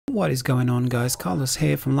What is going on, guys? Carlos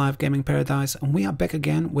here from Live Gaming Paradise, and we are back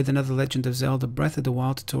again with another Legend of Zelda Breath of the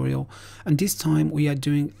Wild tutorial. And this time we are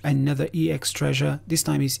doing another EX treasure. This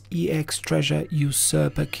time is EX treasure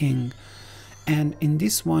Usurper King, and in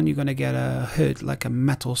this one you're gonna get a hood, like a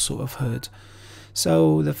metal sort of hood.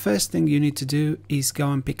 So the first thing you need to do is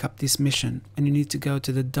go and pick up this mission, and you need to go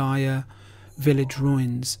to the Deya Villa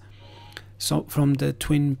Ruins, so from the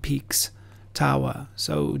Twin Peaks Tower.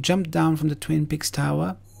 So jump down from the Twin Peaks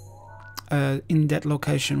Tower in that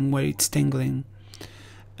location where it's tingling.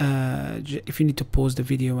 If you need to pause the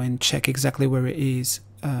video and check exactly where it is,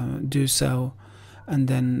 do so, and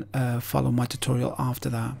then follow my tutorial after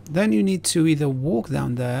that. Then you need to either walk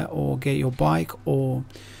down there or get your bike or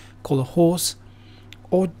call a horse,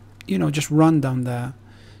 or just run down there.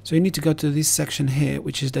 So you need to go to this section here,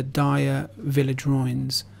 which is the Deya Villa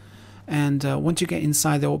Ruins, and once you get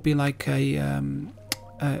inside there will be like a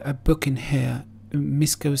book in here,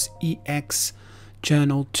 Misko's EX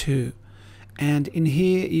Journal 2, and in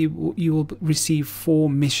here you will receive 4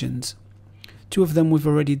 missions. 2 of them we've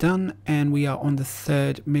already done, and we are on the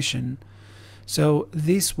 3rd mission. So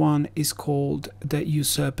this one is called the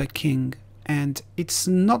Usurper King, and it's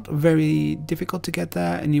not very difficult to get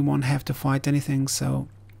there, and you won't have to fight anything, so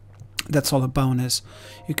that's all a bonus.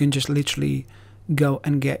 You can just literally go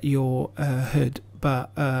and get your hood,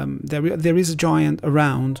 but there is a giant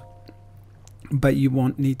around, but you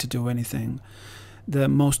won't need to do anything. The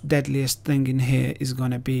most deadliest thing in here is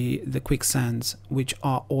going to be the quicksands, which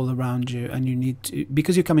are all around you, and you need to,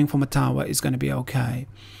 because you're coming from a tower, it's going to be okay.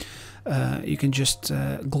 You can just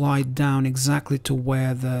glide down exactly to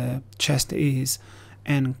where the chest is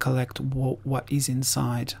and collect what is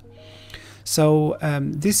inside. So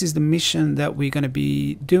this is the mission that we're going to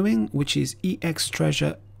be doing, which is EX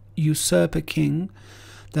treasure Usurper King.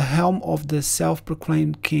 The helm of the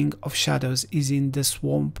self-proclaimed King of Shadows is in the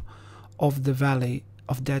swamp of the Valley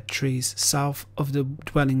of Dead Trees, south of the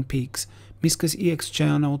Dwelling Peaks. Misko's EX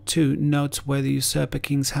Journal 2 notes where the Usurper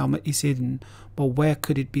King's helmet is hidden, but where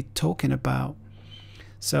could it be talking about?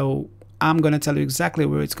 So I'm going to tell you exactly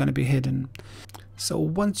where it's going to be hidden. So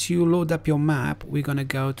once you load up your map, we're going to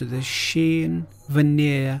go to the Shee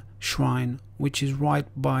Vaneer Shrine, which is right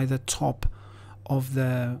by the top of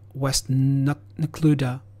the West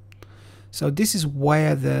Necluda. So this is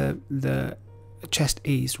where the chest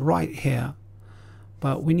is, right here,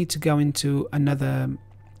 but we need to go into another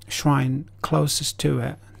shrine closest to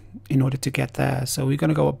it in order to get there. So we're going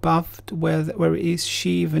to go above to where it is,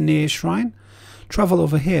 Shee Vaneer Shrine, travel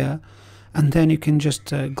over here, and then you can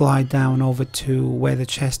just glide down over to where the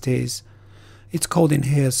chest is. It's cold in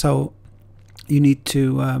here, so you need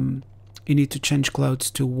to change clothes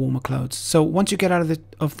to warmer clothes. So once you get out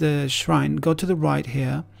of the shrine, go to the right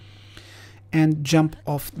here and jump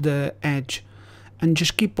off the edge, and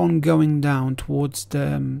just keep on going down towards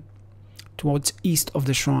east of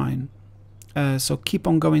the shrine. So keep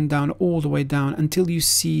on going down all the way down until you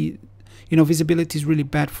see, visibility is really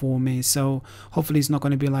bad for me, so hopefully it's not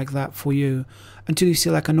going to be like that for you, until you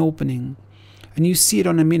see like an opening, and you see it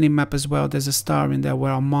on a mini map as well. There's a star in there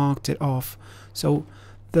where I marked it off. So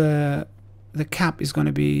the cap is going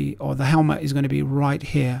to be, or the helmet is going to be right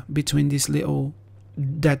here between these little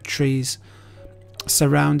dead trees,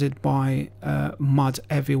 surrounded by mud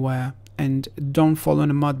everywhere. And don't fall in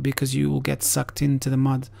the mud, because you will get sucked into the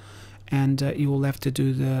mud, and you will have to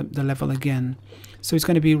do the level again. So it's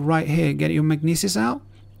going to be right here. Get your magnesis out,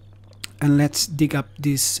 and let's dig up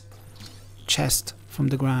this chest from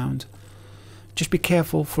the ground. Just be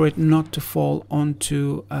careful for it not to fall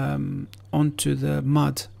onto the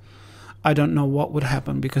mud. I don't know what would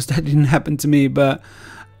happen, because that didn't happen to me, but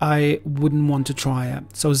I wouldn't want to try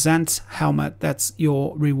it. So Zant's helmet, that's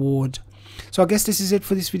your reward. So I guess this is it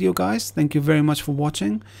for this video, guys. Thank you very much for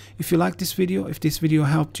watching. If you like this video, if this video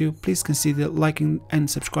helped you, please consider liking and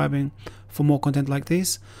subscribing for more content like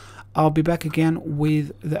this. I'll be back again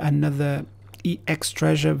with another EX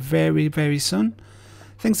treasure very, very soon.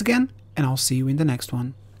 Thanks again, and I'll see you in the next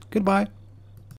one. Goodbye.